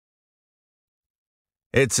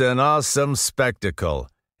It's an awesome spectacle,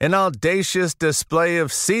 an audacious display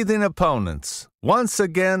of seething opponents, once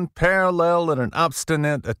again parallel in an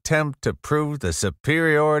obstinate attempt to prove the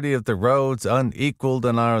superiority of the roads unequaled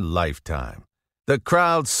in our lifetime. The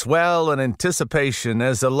crowds swell in anticipation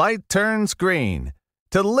as the light turns green.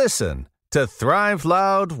 To listen to Thrive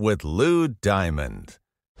Loud with Lou Diamond.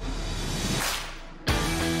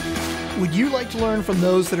 Would you like to learn from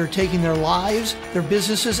those that are taking their lives, their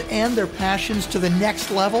businesses, and their passions to the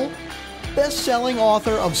next level? Best-selling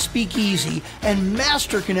author of Speakeasy and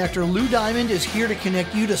master connector Lou Diamond is here to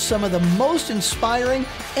connect you to some of the most inspiring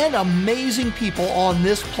and amazing people on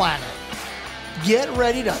this planet. Get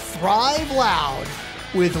ready to thrive loud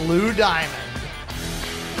with Lou Diamond.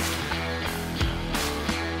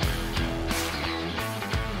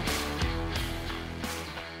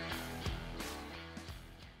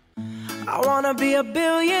 I wanna be a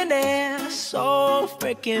billionaire so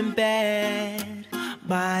freaking bad.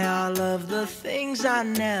 Buy all of the things I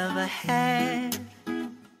never had.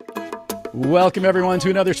 Welcome, everyone, to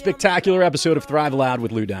another spectacular episode of Thrive Loud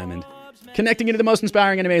with Lou Diamond, connecting you to the most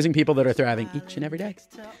inspiring and amazing people that are thriving each and every day.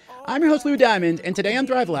 I'm your host, Lou Diamond, and today on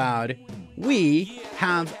Thrive Loud, we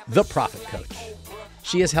have the Profit Coach.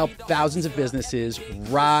 She has helped thousands of businesses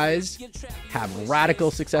rise, have radical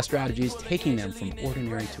success strategies, taking them from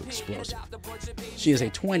ordinary to explosive. She has a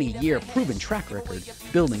 20-year proven track record,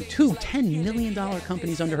 building two $10 million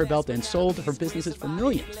companies under her belt and sold her businesses for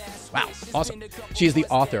millions. Wow, awesome. She is the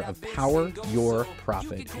author of Power Your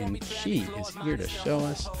Profit, and she is here to show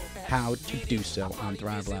us how to do so on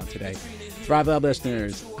Thrive Loud today. Thrive Loud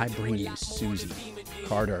listeners, I bring you Susie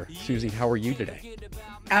Carder. Susie, how are you today?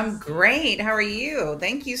 I'm great. How are you?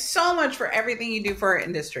 Thank you so much for everything you do for our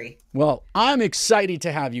industry. Well, I'm excited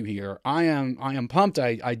to have you here. I am pumped.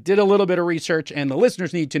 I did a little bit of research, and the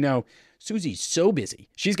listeners need to know Susie's so busy.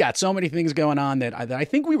 She's got so many things going on that I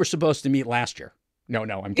think we were supposed to meet last year. No,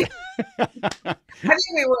 I'm kidding. I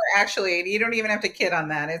think we were actually. You don't even have to kid on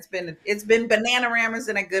that. It's been banana-ramas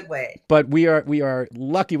in a good way. But we are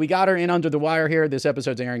lucky. We got her in under the wire here. This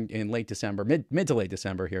episode's airing in late December, mid to late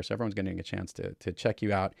December here, so everyone's getting a chance to check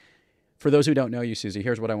you out. For those who don't know you, Susie,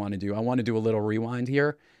 here's what I want to do. I want to do a little rewind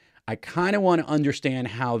here. I kind of want to understand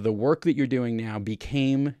how the work that you're doing now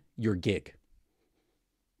became your gig.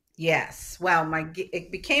 Yes. Well,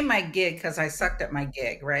 it became my gig because I sucked at my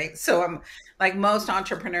gig, right? So I'm like most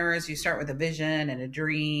entrepreneurs, you start with a vision and a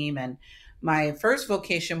dream. And my first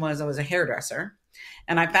vocation was I was a hairdresser.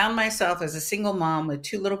 And I found myself as a single mom with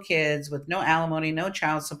two little kids with no alimony, no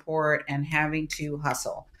child support, and having to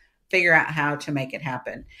hustle, figure out how to make it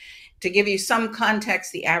happen. To give you some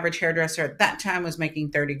context, the average hairdresser at that time was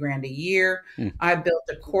making 30 grand a year. I built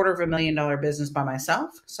a $250,000 business by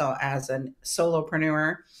myself. So as a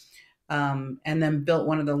solopreneur, and then built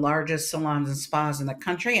one of the largest salons and spas in the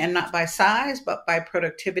country, and not by size, but by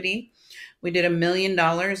productivity. We did $1 million in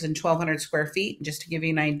 1,200 square feet. Just to give you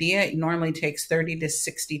an idea, it normally takes 30 to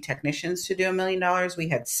 60 technicians to do $1 million. We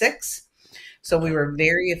had 6. So we were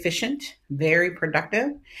very efficient, very productive.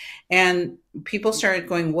 And people started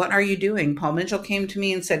going, what are you doing? Paul Mitchell came to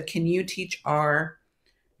me and said, can you teach our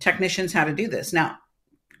technicians how to do this? Now,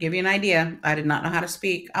 to give you an idea, I did not know how to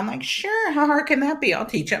speak. I'm like, sure, how hard can that be? I'll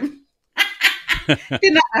teach them.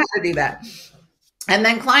 Did not know how to do that. And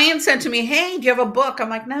then clients said to me, hey, do you have a book? I'm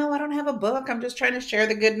like, no, I don't have a book. I'm just trying to share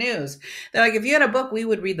the good news. They're like, if you had a book, we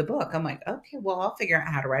would read the book. I'm like, okay, well, I'll figure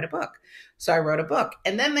out how to write a book. So I wrote a book.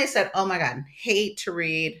 And then they said, oh my God, hate to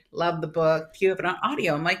read, love the book. Do you have it on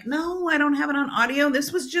audio? I'm like, no, I don't have it on audio.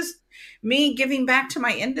 This was just me giving back to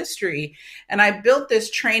my industry. And I built this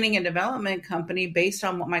training and development company based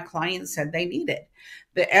on what my clients said they needed.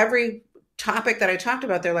 Every topic that I talked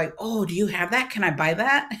about, they're like, oh, do you have that? Can I buy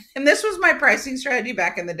that? And this was my pricing strategy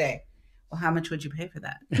back in the day. Well, how much would you pay for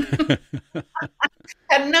that?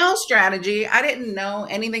 Had no strategy. I didn't know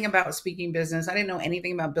anything about speaking business. I didn't know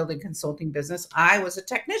anything about building consulting business. I was a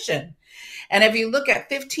technician. And if you look at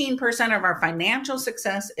 15% of our financial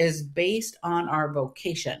success is based on our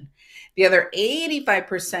vocation. The other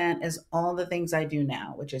 85% is all the things I do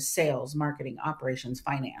now, which is sales, marketing, operations,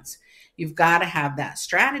 finance. You've got to have that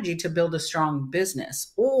strategy to build a strong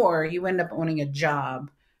business, or you end up owning a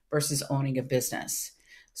job versus owning a business.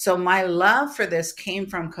 So my love for this came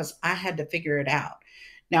from because I had to figure it out.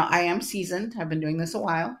 Now, I am seasoned. I've been doing this a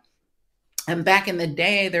while. And back in the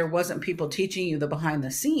day, there wasn't people teaching you the behind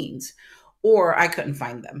the scenes, or I couldn't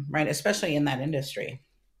find them, right? Especially in that industry.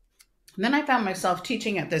 And then I found myself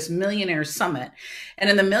teaching at this Millionaire Summit. And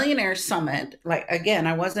in the Millionaire Summit, like, again,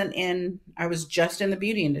 I was just in the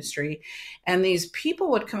beauty industry. And these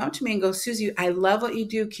people would come up to me and go, Susie, I love what you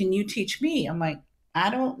do. Can you teach me? I'm like, I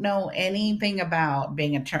don't know anything about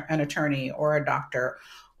being an attorney or a doctor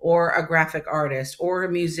or a graphic artist or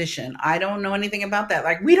a musician. I don't know anything about that.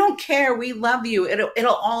 Like, we don't care. We love you.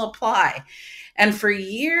 It'll all apply. And for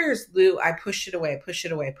years, Lou, I pushed it away,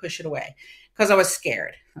 because I was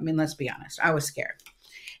scared. I mean, let's be honest. I was scared.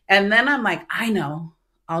 And then I'm like, I know,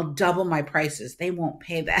 I'll double my prices. They won't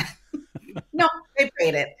pay that. No, they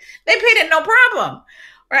paid it. They paid it, no problem.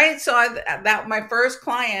 Right. So that my first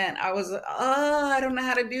client, I was, oh, I don't know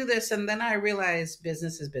how to do this. And then I realized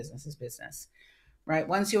business is business is business. Right.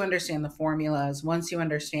 Once you understand the formulas, once you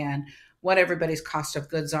understand what everybody's cost of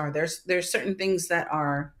goods are, there's certain things that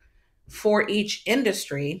are for each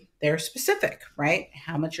industry. They're specific, right?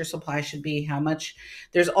 How much your supply should be, how much,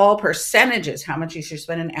 there's all percentages, how much you should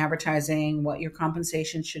spend in advertising, what your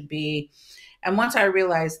compensation should be. And once I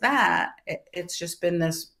realized that, it's just been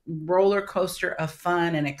this roller coaster of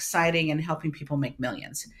fun and exciting and helping people make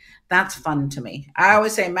millions. That's fun to me. I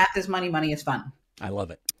always say math is money, money is fun. I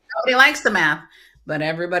love it. Nobody likes the math, but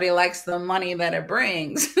everybody likes the money that it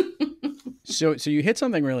brings. So you hit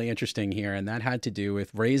something really interesting here, and that had to do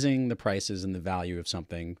with raising the prices and the value of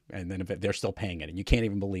something, and then if they're still paying it, and you can't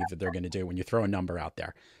even believe that they're going to do it when you throw a number out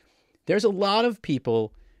there. There's a lot of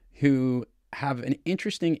people who have an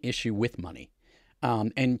interesting issue with money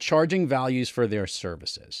and charging values for their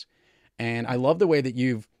services. And I love the way that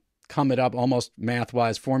you've come it up almost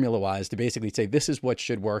math-wise, formula-wise, to basically say this is what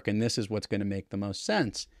should work and this is what's going to make the most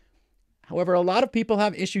sense. However, a lot of people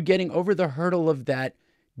have issue getting over the hurdle of that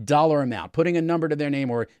dollar amount, putting a number to their name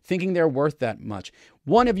or thinking they're worth that much.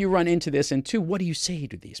 One, have you run into this? And two, what do you say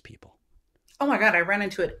to these people? Oh my God, I run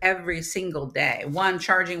into it every single day. One,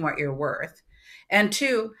 charging what you're worth. And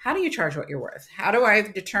two, how do you charge what you're worth? How do I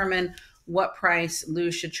determine what price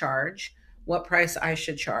Lou should charge, what price I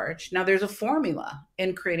should charge? Now, there's a formula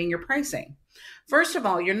in creating your pricing. First of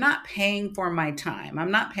all, you're not paying for my time.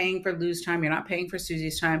 I'm not paying for Lou's time. You're not paying for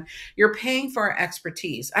Susie's time. You're paying for our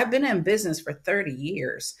expertise. I've been in business for 30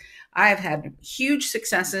 years. I've had huge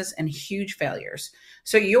successes and huge failures.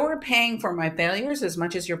 So you're paying for my failures as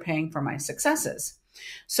much as you're paying for my successes.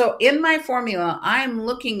 So in my formula, I'm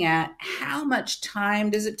looking at how much time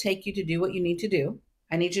does it take you to do what you need to do.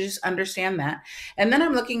 I need you to just understand that. And then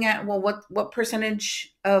I'm looking at, well, what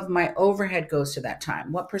percentage of my overhead goes to that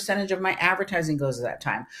time? What percentage of my advertising goes to that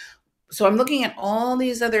time? So I'm looking at all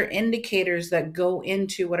these other indicators that go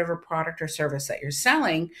into whatever product or service that you're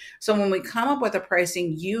selling. So when we come up with a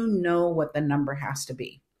pricing, you know what the number has to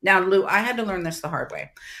be. Now, Lou, I had to learn this the hard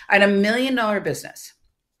way. I had $1 million business.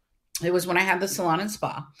 It was when I had the salon and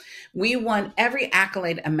spa. We won every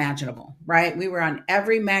accolade imaginable, right? We were on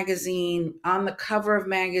every magazine, on the cover of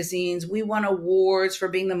magazines. We won awards for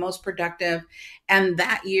being the most productive. And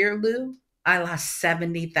that year, Lou, I lost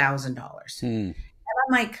 $70,000. And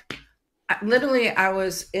I'm like, literally, I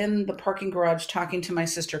was in the parking garage talking to my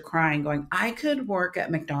sister crying, going, I could work at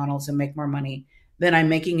McDonald's and make more money than I'm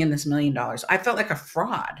making in this $1 million. I felt like a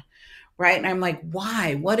fraud, right? And I'm like,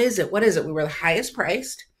 why? What is it? What is it? We were the highest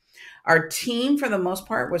priced. Our team, for the most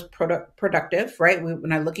part, was productive, right?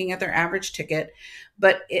 When I'm looking at their average ticket,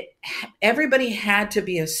 but everybody had to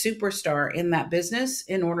be a superstar in that business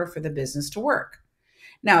in order for the business to work.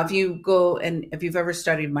 Now, if you've ever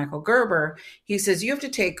studied Michael Gerber, he says you have to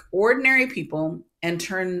take ordinary people and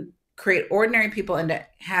create ordinary people into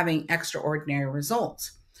having extraordinary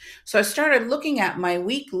results. So I started looking at my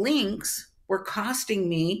weak links were costing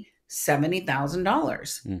me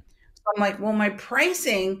 $70,000. I'm like, well, my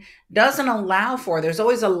pricing doesn't allow there's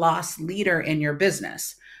always a loss leader in your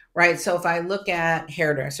business, right? So if I look at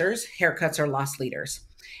hairdressers, haircuts are loss leaders.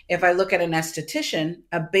 If I look at an esthetician,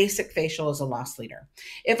 a basic facial is a loss leader.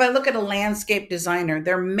 If I look at a landscape designer,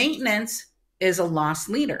 their maintenance is a loss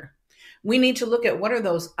leader. We need to look at what are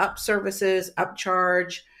those up services,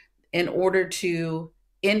 upcharge in order to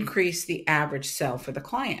increase the average sell for the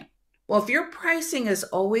client. Well, if your pricing is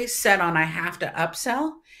always set on I have to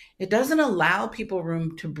upsell, it doesn't allow people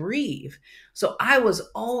room to breathe. So I was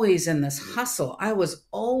always in this hustle. I was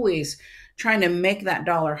always trying to make that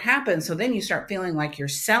dollar happen. So then you start feeling like you're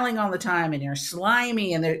selling all the time and you're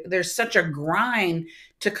slimy and there's such a grind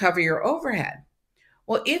to cover your overhead.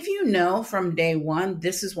 Well, if you know from day one,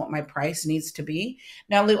 this is what my price needs to be.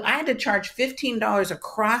 Now, Lou, I had to charge $15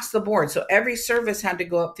 across the board. So every service had to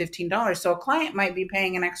go up $15. So a client might be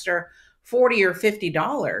paying an extra $40 or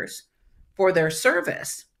 $50 for their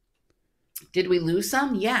service. Did we lose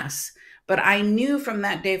some? Yes. But I knew from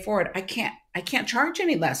that day forward, I can't charge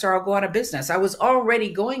any less or I'll go out of business. I was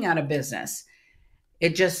already going out of business.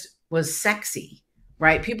 It just was sexy,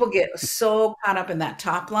 right? People get so caught up in that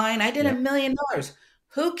top line. I did $1 million.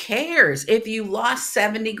 Who cares if you lost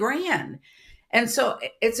 70 grand? And so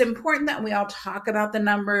it's important that we all talk about the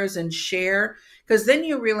numbers and share, because then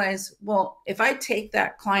you realize, well, if I take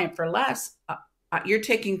that client for less, you're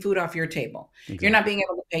taking food off your table. Exactly. You're not being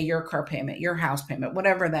able to pay your car payment, your house payment,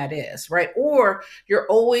 whatever that is, right? Or you're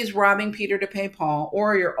always robbing Peter to pay Paul,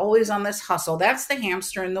 or you're always on this hustle. That's the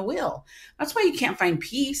hamster in the wheel. That's why you can't find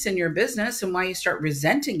peace in your business, and why you start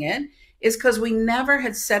resenting it is because we never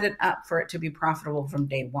had set it up for it to be profitable from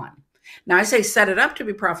day one. Now, I say set it up to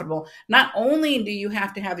be profitable. Not only do you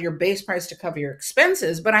have to have your base price to cover your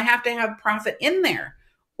expenses, but I have to have profit in there,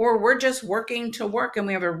 or we're just working to work and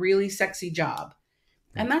we have a really sexy job.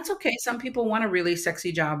 And that's okay. Some people want a really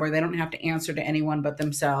sexy job where they don't have to answer to anyone but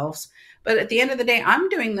themselves. But at the end of the day, I'm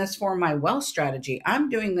doing this for my wealth strategy. I'm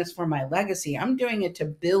doing this for my legacy. I'm doing it to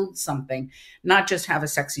build something, not just have a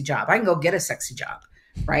sexy job. I can go get a sexy job,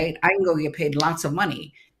 right? I can go get paid lots of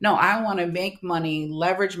money. No, I want to make money,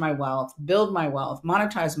 leverage my wealth, build my wealth,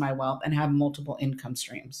 monetize my wealth, and have multiple income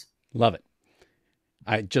streams. Love it.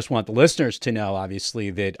 I just want the listeners to know, obviously,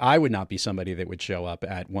 that I would not be somebody that would show up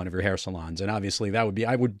at one of your hair salons. And obviously I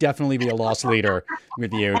would definitely be a loss leader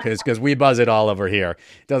with you because we buzz it all over here.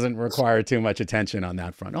 It doesn't require too much attention on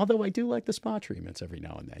that front. Although I do like the spa treatments every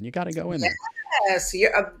now and then. You got to go in there. Yes,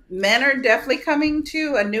 men are definitely coming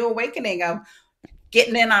to a new awakening of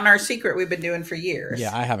getting in on our secret we've been doing for years.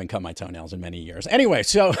 Yeah, I haven't cut my toenails in many years. Anyway,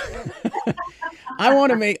 so I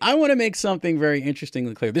want to make something very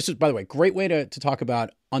interestingly clear. This is, by the way, a great way to talk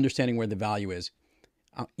about understanding where the value is.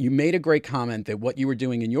 You made a great comment that what you were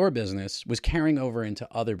doing in your business was carrying over into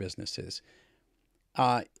other businesses.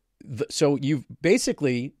 So you've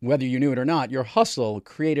basically, whether you knew it or not, your hustle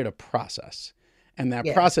created a process. And that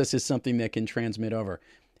process is something that can transmit over.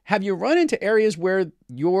 Have you run into areas where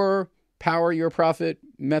your power, your profit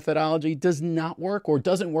methodology does not work or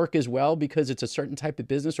doesn't work as well because it's a certain type of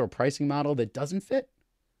business or pricing model that doesn't fit?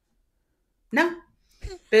 No.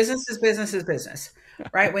 Business is business is business,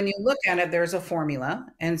 right? When you look at it, there's a formula.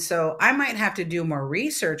 And so I might have to do more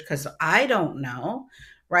research because I don't know,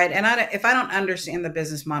 right? And if I don't understand the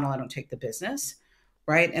business model, I don't take the business,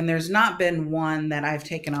 right? And there's not been one that I've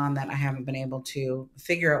taken on that I haven't been able to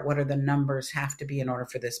figure out what are the numbers have to be in order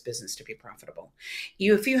for this business to be profitable.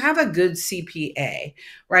 If you have a good CPA,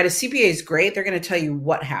 right? A CPA is great. They're going to tell you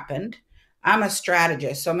what happened. I'm a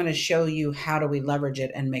strategist, so I'm going to show you how do we leverage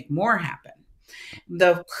it and make more happen.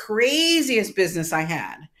 The craziest business I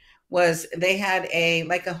had was they had a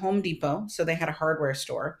Home Depot. So they had a hardware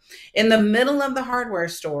store. In the middle of the hardware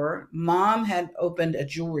store, mom had opened a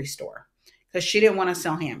jewelry store because she didn't want to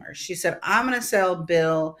sell hammers. She said, I'm going to sell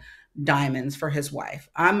Bill diamonds for his wife.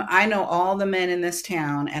 I know all the men in this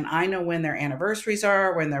town, and I know when their anniversaries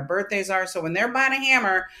are, when their birthdays are. So when they're buying a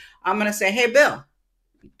hammer, I'm going to say, hey, Bill,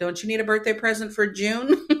 don't you need a birthday present for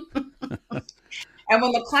June? And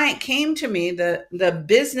when the client came to me,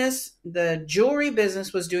 the jewelry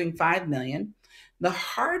business was doing 5 million. The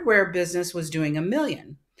hardware business was doing $1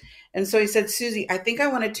 million. And so he said, Susie, I think I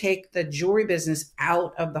want to take the jewelry business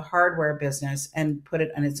out of the hardware business and put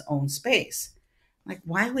it in its own space. I'm like,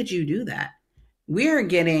 why would you do that? We are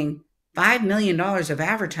getting $5 million of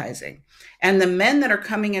advertising. And the men that are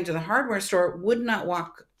coming into the hardware store would not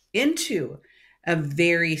walk into a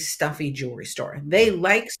very stuffy jewelry store. They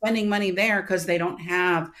like spending money there because they don't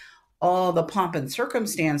have all the pomp and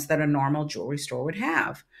circumstance that a normal jewelry store would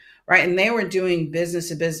have, right? And they were doing business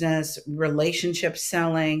to business, relationship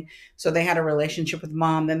selling. So they had a relationship with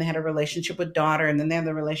mom, then they had a relationship with daughter, and then they had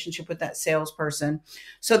the relationship with that salesperson.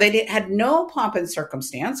 So they had no pomp and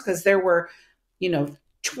circumstance because there were, $25,000,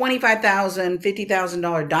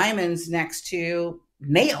 $50,000 diamonds next to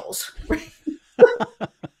nails, right?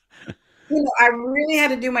 I really had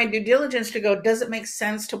to do my due diligence to go, does it make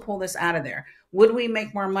sense to pull this out of there? Would we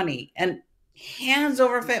make more money? And hands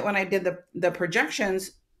over fit, when I did the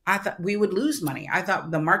projections, I thought we would lose money. I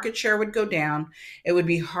thought the market share would go down. It would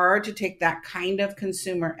be hard to take that kind of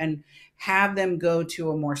consumer and have them go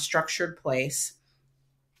to a more structured place,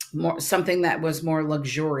 something that was more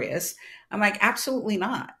luxurious. I'm like, absolutely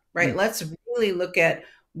not, right? Let's really look at,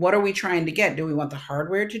 what are we trying to get? Do we want the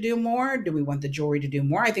hardware to do more? Do we want the jewelry to do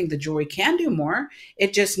more? I think the jewelry can do more.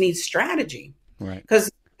 It just needs strategy. Right. Because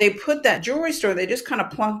they put that jewelry store, they just kind of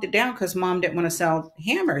plunked it down because mom didn't want to sell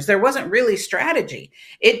hammers. There wasn't really strategy.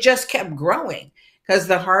 It just kept growing because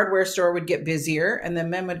the hardware store would get busier and then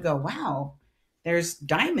men would go, wow, there's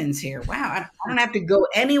diamonds here. Wow, I don't have to go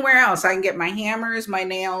anywhere else. I can get my hammers, my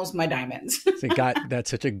nails, my diamonds. That's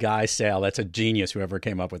such a guy sale. That's a genius, whoever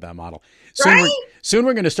came up with that model. Right? Soon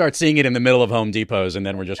we're going to start seeing it in the middle of Home Depots, and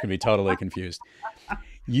then we're just going to be totally confused.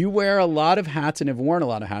 You wear a lot of hats and have worn a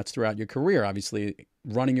lot of hats throughout your career, obviously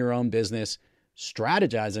running your own business,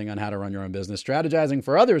 strategizing on how to run your own business, strategizing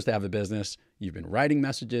for others to have a business. You've been writing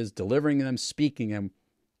messages, delivering them, speaking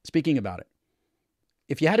about it.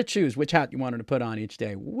 If you had to choose which hat you wanted to put on each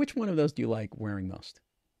day, which one of those do you like wearing most?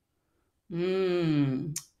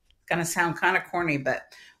 It's going to sound kind of corny,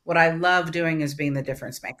 but what I love doing is being the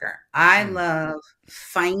difference maker. I love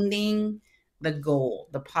finding the gold,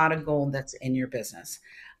 the pot of gold that's in your business.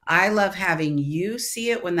 I love having you see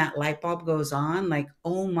it when that light bulb goes on, like,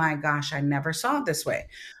 oh my gosh, I never saw it this way.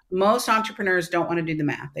 Most entrepreneurs don't want to do the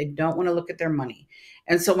math. They don't want to look at their money.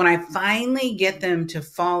 And so when I finally get them to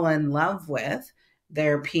fall in love with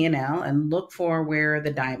their P&L and look for where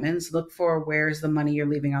the diamonds, look for where's the money you're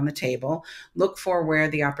leaving on the table, look for where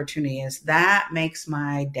the opportunity is, that makes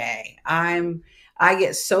my day. I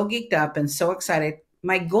get so geeked up and so excited.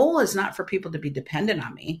 My goal is not for people to be dependent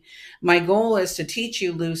on me. My goal is to teach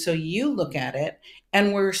you, Lou, so you look at it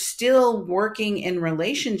and we're still working in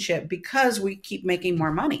relationship because we keep making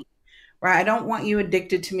more money, right? I don't want you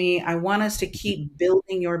addicted to me. I want us to keep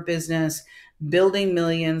building your business, building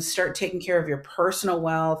millions, start taking care of your personal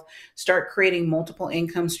wealth, start creating multiple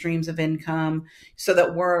income streams of income so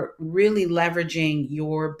that we're really leveraging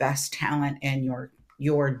your best talent and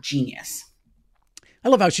your genius. I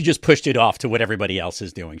love how she just pushed it off to what everybody else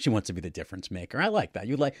is doing. She wants to be the difference maker. I like that.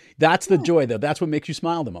 That's the joy though. That's what makes you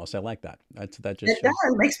smile the most. I like that.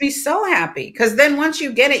 It makes me so happy. Because then once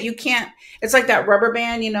you get it, you can't, it's like that rubber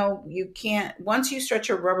band, you can't, once you stretch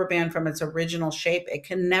a rubber band from its original shape, it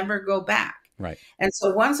can never go back. Right. And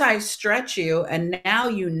so once I stretch you and now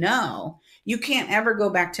you can't ever go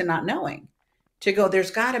back to not knowing. There's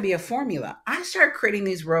got to be a formula. I started creating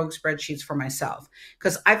these rogue spreadsheets for myself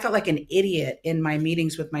because I felt like an idiot in my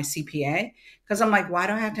meetings with my CPA because I'm like, why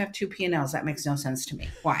do I have to have two P&Ls? That makes no sense to me.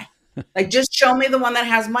 Why? Like, just show me the one that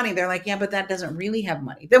has money. They're like, yeah, but that doesn't really have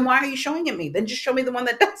money. Then why are you showing it me? Then just show me the one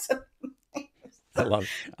that doesn't. I love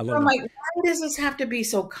I'm like, why does this have to be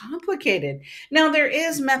so complicated? Now, there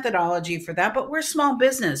is methodology for that, but we're small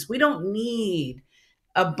business. We don't need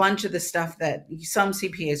a bunch of the stuff that some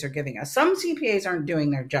CPAs are giving us. Some CPAs aren't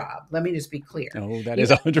doing their job. Let me just be clear. Oh, that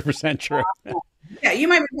is 100% true. Yeah, you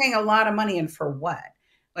might be paying a lot of money, and for what?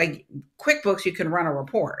 Like QuickBooks, you can run a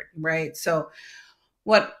report, right? So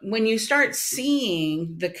when you start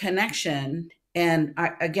seeing the connection, and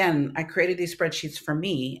I created these spreadsheets for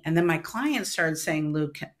me, and then my clients started saying,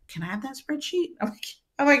 Lou, can I have that spreadsheet?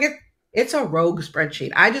 I'm like, it's a rogue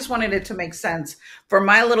spreadsheet. I just wanted it to make sense for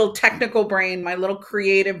my little technical brain, my little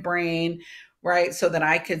creative brain, right? So that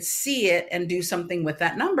I could see it and do something with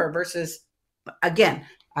that number versus, again,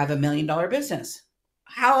 I have $1 million business.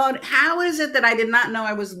 How is it that I did not know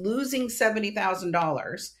I was losing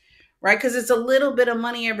 $70,000, right? Because it's a little bit of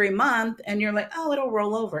money every month and you're like, oh, it'll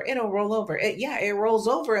roll over. It rolls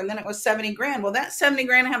over. And then it was 70 grand. Well, that 70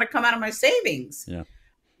 grand had to come out of my savings. Yeah.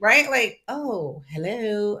 Right? Like, oh,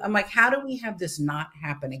 hello. I'm like, how do we have this not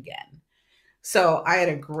happen again? So I had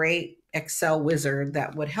a great Excel wizard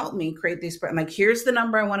that would help me create these. I'm like, here's the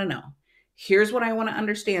number I want to know. Here's what I want to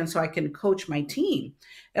understand so I can coach my team.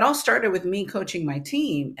 It all started with me coaching my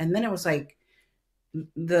team. And then it was like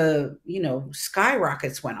the,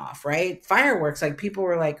 skyrockets went off, right? Fireworks. Like people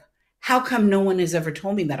were like, how come no one has ever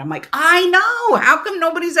told me that? I'm like, I know. How come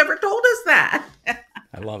nobody's ever told us that?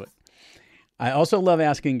 I love it. I also love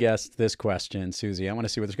asking guests this question, Susie. I want to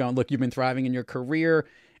see where this is going. Look, you've been thriving in your career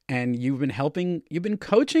and you've been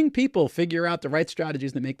coaching people figure out the right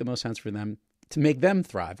strategies that make the most sense for them to make them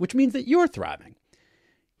thrive, which means that you're thriving.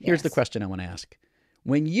 Here's the question I want to ask.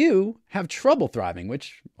 When you have trouble thriving,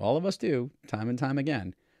 which all of us do time and time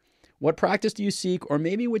again, what practice do you seek, or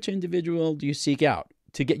maybe which individual do you seek out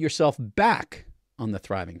to get yourself back on the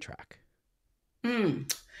thriving track?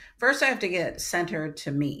 First, I have to get centered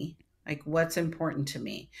to me. Like what's important to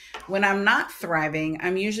me. When I'm not thriving,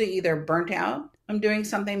 I'm usually either burnt out. I'm doing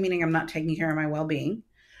something, meaning I'm not taking care of my well-being,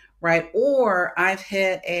 right? Or I've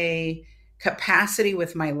hit a capacity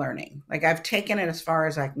with my learning. Like I've taken it as far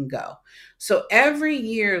as I can go. So every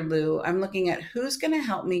year, Lou, I'm looking at who's going to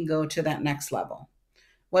help me go to that next level.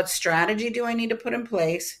 What strategy do I need to put in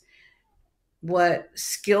place? What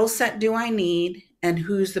skill set do I need? And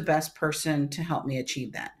who's the best person to help me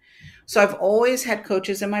achieve that? So I've always had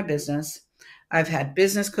coaches in my business. I've had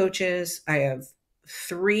business coaches. I have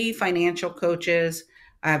 3 financial coaches.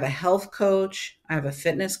 I have a health coach. I have a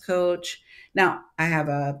fitness coach. Now I have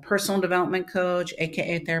a personal development coach,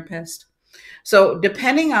 AKA therapist. So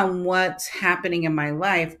depending on what's happening in my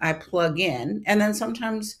life, I plug in. And then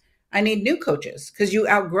sometimes I need new coaches because you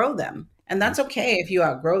outgrow them. And that's okay if you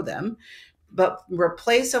outgrow them, but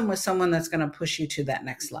replace them with someone that's going to push you to that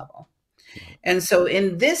next level. And so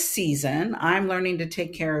in this season, I'm learning to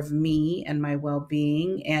take care of me and my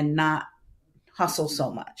well-being and not hustle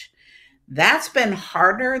so much. That's been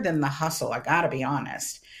harder than the hustle, I gotta be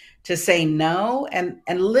honest, to say no. And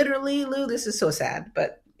literally, Lou, this is so sad,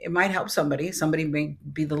 but it might help somebody. Somebody may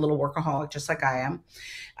be the little workaholic just like I am.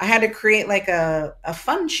 I had to create like a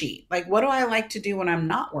fun sheet. Like, what do I like to do when I'm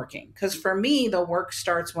not working? Because for me, the work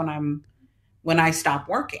starts when I stop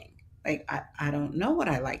working. Like, I don't know what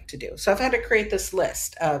I like to do. So I've had to create this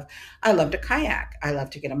list of, I love to kayak. I love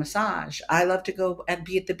to get a massage. I love to go and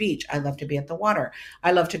be at the beach. I love to be at the water.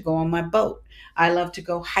 I love to go on my boat. I love to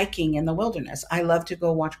go hiking in the wilderness. I love to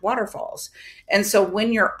go watch waterfalls. And so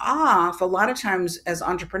when you're off, a lot of times as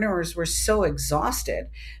entrepreneurs, we're so exhausted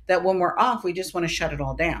that when we're off, we just want to shut it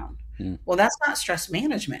all down. Well, that's not stress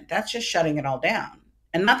management. That's just shutting it all down.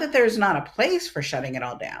 And not that there's not a place for shutting it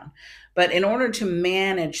all down, but in order to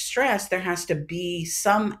manage stress, there has to be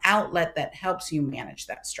some outlet that helps you manage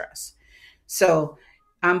that stress. So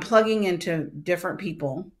I'm plugging into different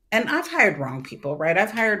people, and I've hired wrong people, right?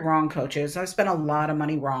 I've hired wrong coaches. I've spent a lot of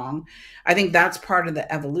money wrong. I think that's part of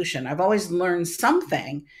the evolution. I've always learned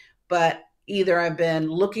something, but either I've been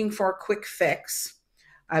looking for a quick fix,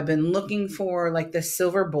 I've been looking for like the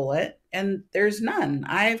silver bullet, and there's none.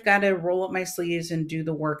 I've got to roll up my sleeves and do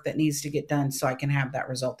the work that needs to get done so I can have that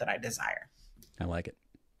result that I desire. I like it.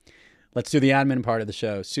 Let's do the admin part of the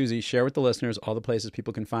show. Susie, share with the listeners all the places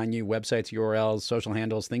people can find you, websites, URLs, social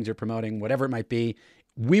handles, things you're promoting, whatever it might be.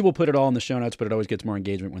 We will put it all in the show notes, but it always gets more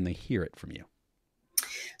engagement when they hear it from you.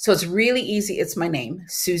 So it's really easy. It's my name,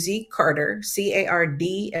 Susie Carder,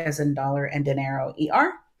 C-A-R-D as in dollar and dinero,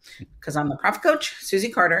 E-R. Because I'm the profit coach, Susie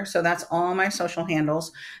Carder. So that's all my social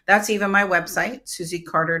handles. That's even my website,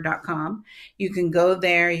 susiecarder.com. You can go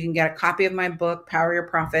there. You can get a copy of my book, Power Your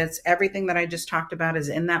Profits. Everything that I just talked about is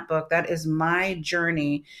in that book. That is my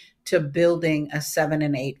journey to building a 7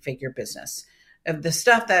 and 8 figure business. Of the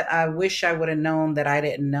stuff that I wish I would have known that I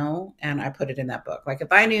didn't know, and I put it in that book. Like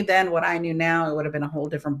if I knew then what I knew now, it would have been a whole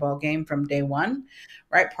different ball game from day one,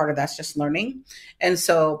 right? Part of that's just learning. And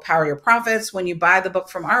so Power Your Profits, when you buy the book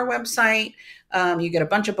from our website, you get a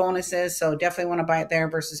bunch of bonuses. So definitely want to buy it there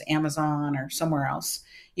versus Amazon or somewhere else.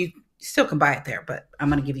 You still can buy it there, but I'm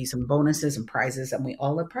going to give you some bonuses and prizes, and we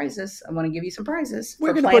all love prizes. I want to give you some prizes.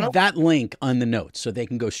 We're going to put that link on the notes so they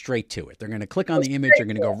can go straight to it. They're going to click on the image. They're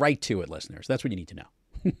going to go right to it, listeners. That's what you need to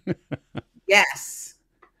know. Yes.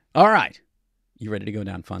 All right. You ready to go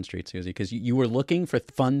down Fun Street, Susie? Because you were looking for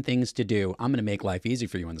fun things to do. I'm going to make life easy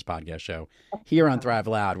for you on this podcast show. Here on Thrive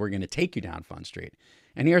Loud, we're going to take you down Fun Street.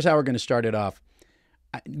 And here's how we're going to start it off.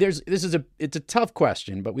 It's a tough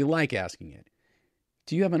question, but we like asking it.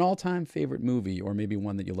 Do you have an all-time favorite movie or maybe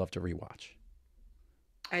one that you love to rewatch?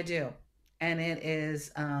 I do. And it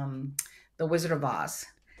is The Wizard of Oz.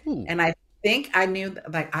 Ooh. And I think I knew,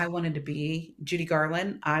 like, I wanted to be Judy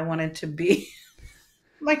Garland. I wanted to be,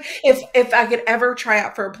 like, if I could ever try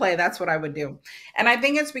out for a play, that's what I would do. And I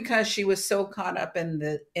think it's because she was so caught up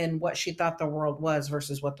in what she thought the world was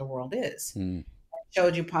versus what the world is.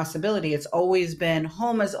 Showed you possibility. It's always been,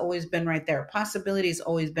 home has always been right there. Possibility has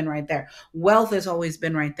always been right there. Wealth has always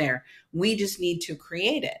been right there. We just need to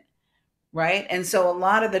create it, right? And so a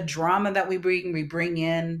lot of the drama that we bring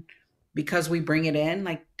in because we bring it in.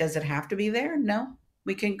 Like, does it have to be there? No,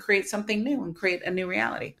 we can create something new and create a new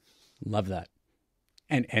reality. Love that.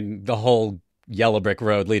 And the whole yellow brick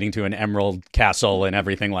road leading to an emerald castle and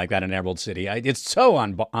everything like that in Emerald City. It's so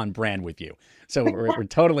on brand with you. So we're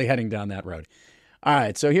totally heading down that road. All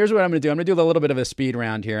right, so here's what I'm going to do. I'm going to do a little bit of a speed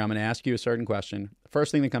round here. I'm going to ask you a certain question. The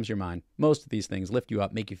first thing that comes to your mind. Most of these things lift you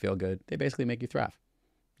up, make you feel good. They basically make you thrive.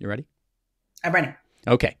 You ready? I'm ready.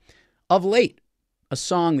 Okay. Of late, a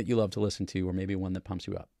song that you love to listen to or maybe one that pumps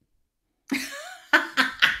you up.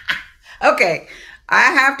 Okay. I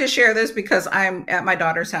have to share this because I'm at my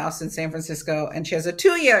daughter's house in San Francisco and she has a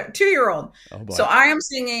two-year-old. Oh boy. So I am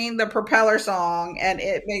singing the Propeller song and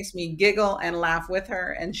it makes me giggle and laugh with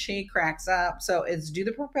her and she cracks up. So it's Do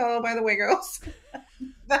the Propeller by the Wiggles.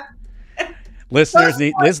 Listeners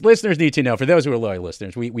need to know, for those who are loyal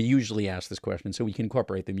listeners, we usually ask this question so we can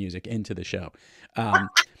incorporate the music into the show.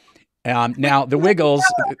 Now the Wiggles,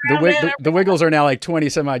 the Wiggles are now like 20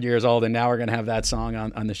 some odd years old, and now we're going to have that song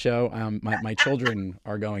on the show. My children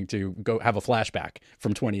are going to go have a flashback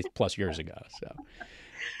from 20 plus years ago. So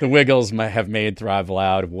the Wiggles have made Thrive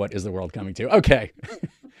Loud. What is the world coming to? Okay.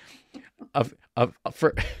 You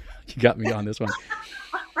got me on this one.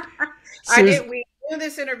 We knew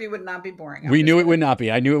this interview would not be boring. We knew it would not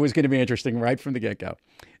be. I knew it was going to be interesting right from the get-go.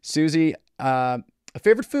 Susie, a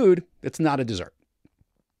favorite food that's not a dessert.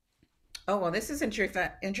 Oh, well, this is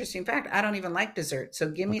interesting fact. I don't even like dessert. So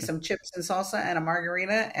give me Okay. some chips and salsa and a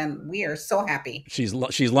margarita, and we are so happy. She's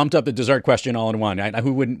lumped up the dessert question all in one.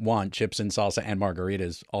 Who wouldn't want chips and salsa and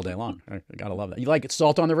margaritas all day long? I gotta love that. You like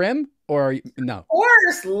salt on the rim or no? Of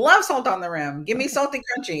course, love salt on the rim. Give me salty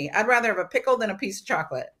crunchy. I'd rather have a pickle than a piece of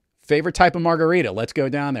chocolate. Favorite type of margarita? Let's go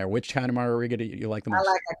down there. Which kind of margarita do you like the most?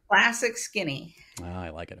 I like a classic skinny. I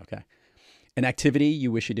like it. Okay. An activity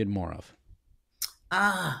you wish you did more of?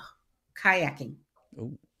 Kayaking.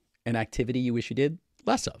 Ooh. An activity you wish you did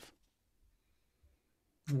less of?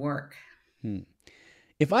 Work.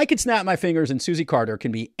 If I could snap my fingers and Susie Carder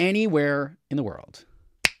can be anywhere in the world,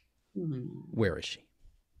 where is she?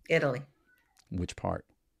 Italy. Which part?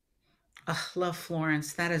 Love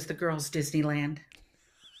Florence. That is the girls' Disneyland.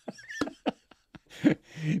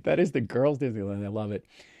 That is the girls' Disneyland. I love it.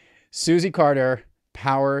 Susie Carder,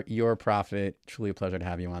 Power Your Profit. Truly a pleasure to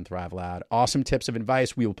have you on Thrive Loud. Awesome tips of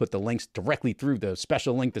advice. We will put the links directly through the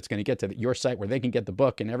special link that's going to get to your site where they can get the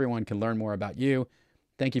book and everyone can learn more about you.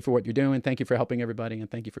 Thank you for what you're doing. Thank you for helping everybody. And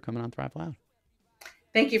thank you for coming on Thrive Loud.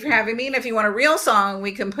 Thank you for having me. And if you want a real song,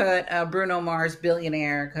 we can put Bruno Mars'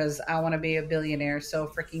 Billionaire, because I want to be a billionaire so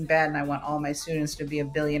freaking bad. And I want all my students to be a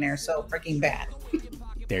billionaire so freaking bad.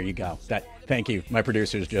 There you go. Thank you. My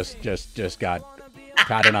producers just got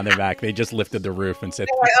patted on their back. They just lifted the roof and said,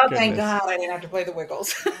 like, oh, thank God I didn't have to play the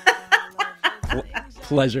Wiggles.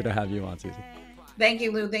 Pleasure to have you on, Susie. Thank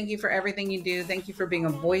you, Lou. Thank you for everything you do. Thank you for being a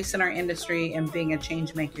voice in our industry and being a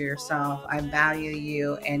change maker yourself. I value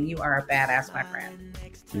you, and you are a badass, my friend.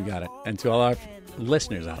 You got it. And to all our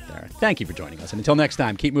listeners out there, thank you for joining us. And until next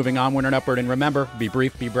time, keep moving onward and upward. And remember, be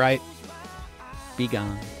brief, be bright, be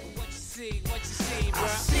gone. I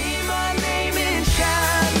see my name in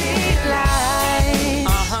shining lights.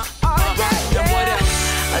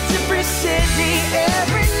 A different city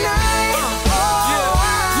every night.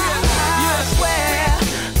 I swear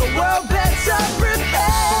the world better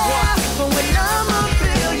prepare for when I'm a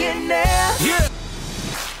billionaire.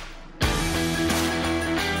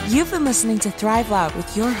 You've been listening to Thrive Loud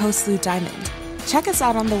with your host, Lou Diamond. Check us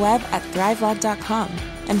out on the web at thriveloud.com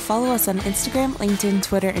and follow us on Instagram, LinkedIn,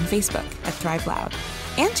 Twitter, and Facebook at Thrive Loud.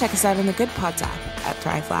 And check us out in the Good Pods app at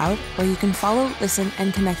Thrive Loud, where you can follow, listen,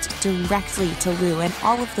 and connect directly to Lou and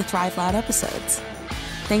all of the Thrive Loud episodes.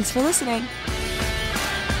 Thanks for listening.